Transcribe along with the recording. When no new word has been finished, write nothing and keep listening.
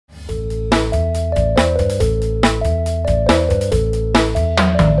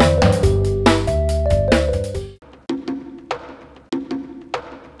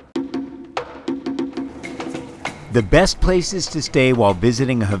The best places to stay while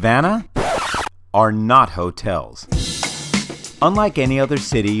visiting Havana are not hotels. Unlike any other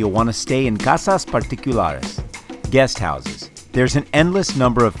city, you'll want to stay in Casas Particulares, guest houses. There's an endless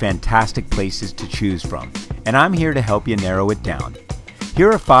number of fantastic places to choose from, and I'm here to help you narrow it down. Here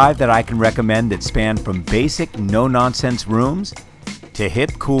are 5 that I can recommend that span from basic, no-nonsense rooms to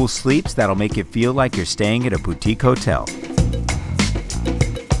hip, cool sleeps that'll make you feel like you're staying at a boutique hotel.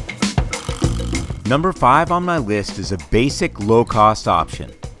 Number 5 on my list is a basic, low-cost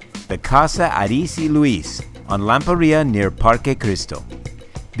option. The Casa Aris y Luis on Lamparilla near Parque Cristo.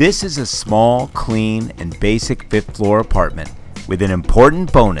 This is a small, clean, and basic 5th floor apartment with an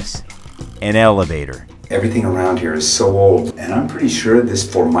important bonus, an elevator. Everything around here is so old, and I'm pretty sure this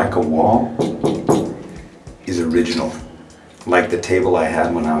Formica wall is original, like the table I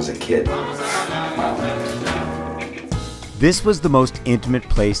had when I was a kid. Wow. This was the most intimate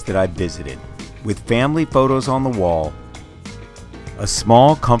place that I visited, with family photos on the wall, a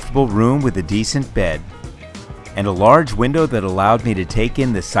small, comfortable room with a decent bed, and a large window that allowed me to take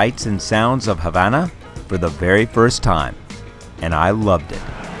in the sights and sounds of Havana for the very first time, and I loved it.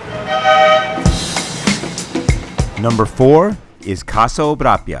 Number 4 is Casa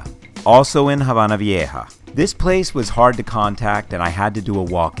Obrapia, also in Havana Vieja. This place was hard to contact and I had to do a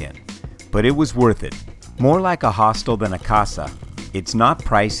walk-in, but it was worth it. More like a hostel than a casa, it's not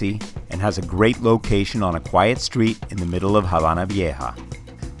pricey and has a great location on a quiet street in the middle of Havana Vieja.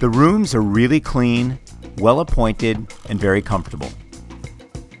 The rooms are really clean, well appointed, and very comfortable.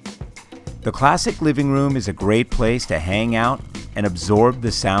 The classic living room is a great place to hang out and absorb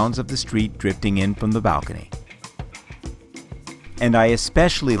the sounds of the street drifting in from the balcony. And I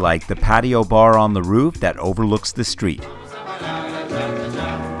especially like the patio bar on the roof that overlooks the street.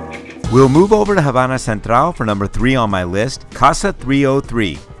 We'll move over to Havana Central for number 3 on my list, Casa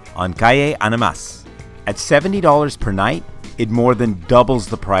 303 on Calle Animas. At $70 per night, it more than doubles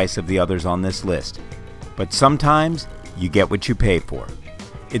the price of the others on this list. But sometimes, you get what you pay for.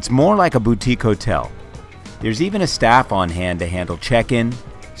 It's more like a boutique hotel. There's even a staff on hand to handle check-in,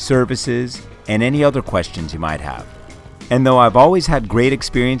 services, and any other questions you might have. And though I've always had great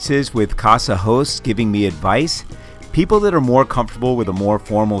experiences with casa hosts giving me advice, people that are more comfortable with a more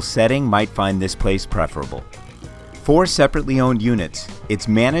formal setting might find this place preferable. 4 separately owned units. It's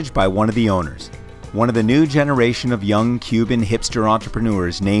managed by one of the owners, one of the new generation of young Cuban hipster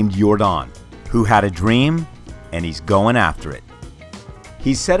entrepreneurs named Jordan, who had a dream and he's going after it.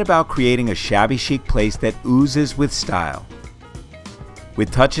 He's set about creating a shabby chic place that oozes with style,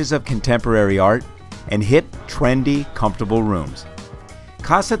 with touches of contemporary art and hip, trendy, comfortable rooms.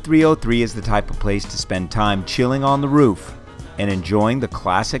 Casa 303 is the type of place to spend time chilling on the roof and enjoying the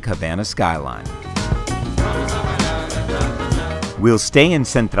classic Havana skyline. We'll stay in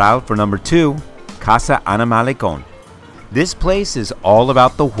Central for number 2, Casa Ana Malecón. This place is all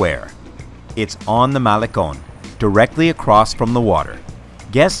about the where. It's on the Malecón, directly across from the water.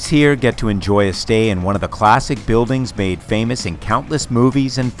 Guests here get to enjoy a stay in one of the classic buildings made famous in countless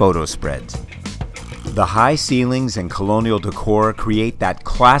movies and photo spreads. The high ceilings and colonial decor create that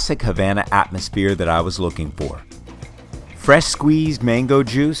classic Havana atmosphere that I was looking for. Fresh squeezed mango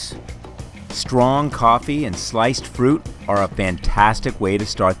juice, strong coffee, and sliced fruit are a fantastic way to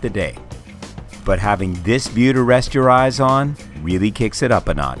start the day. But having this view to rest your eyes on really kicks it up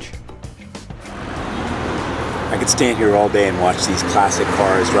a notch. I could stand here all day and watch these classic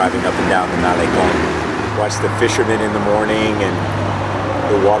cars driving up and down the Malecón. Watch the fishermen in the morning, and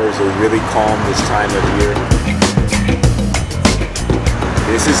the waters are really calm this time of year.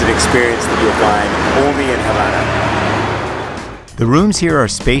 This is an experience that you'll find only in Havana. The rooms here are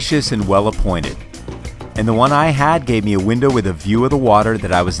spacious and well appointed, and the one I had gave me a window with a view of the water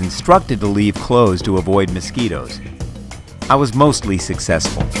that I was instructed to leave closed to avoid mosquitoes. I was mostly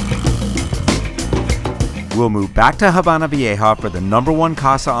successful. We'll move back to Havana Vieja for the number 1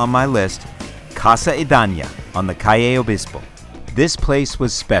 casa on my list, Casa Idaña on the Calle Obispo. This place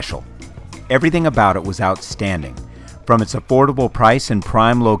was special. Everything about it was outstanding, from its affordable price and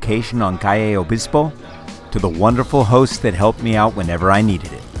prime location on Calle Obispo to the wonderful hosts that helped me out whenever I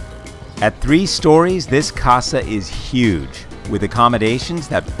needed it. At 3 stories, this casa is huge, with accommodations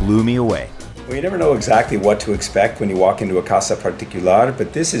that blew me away. Well, you never know exactly what to expect when you walk into a Casa Particular,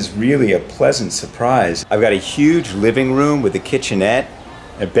 but this is really a pleasant surprise. I've got a huge living room with a kitchenette,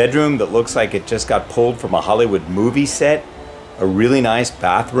 a bedroom that looks like it just got pulled from a Hollywood movie set, a really nice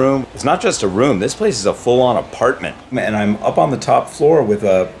bathroom. It's not just a room, this place is a full-on apartment. And I'm up on the top floor with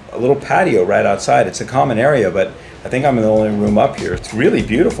a little patio right outside. It's a common area, but I think I'm in the only room up here. It's really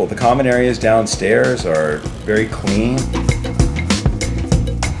beautiful. The common areas downstairs are very clean.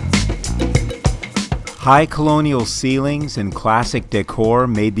 High colonial ceilings and classic decor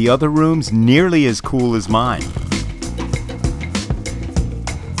made the other rooms nearly as cool as mine.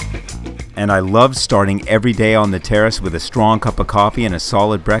 And I loved starting every day on the terrace with a strong cup of coffee and a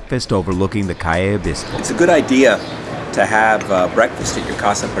solid breakfast overlooking the Calle Obispo. It's a good idea to have breakfast at your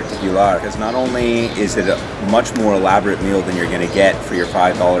Casa Particular, because not only is it a much more elaborate meal than you're going to get for your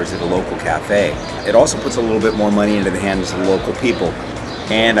 $5 at a local cafe, it also puts a little bit more money into the hands of the local people.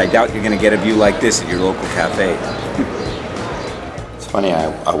 And I doubt you're going to get a view like this at your local cafe. It's funny,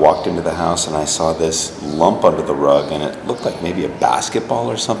 I walked into the house and I saw this lump under the rug and it looked like maybe a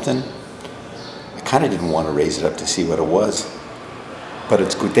basketball or something. I kind of didn't want to raise it up to see what it was. But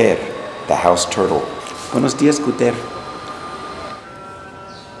it's Guter, the house turtle. Buenos dias, Guter.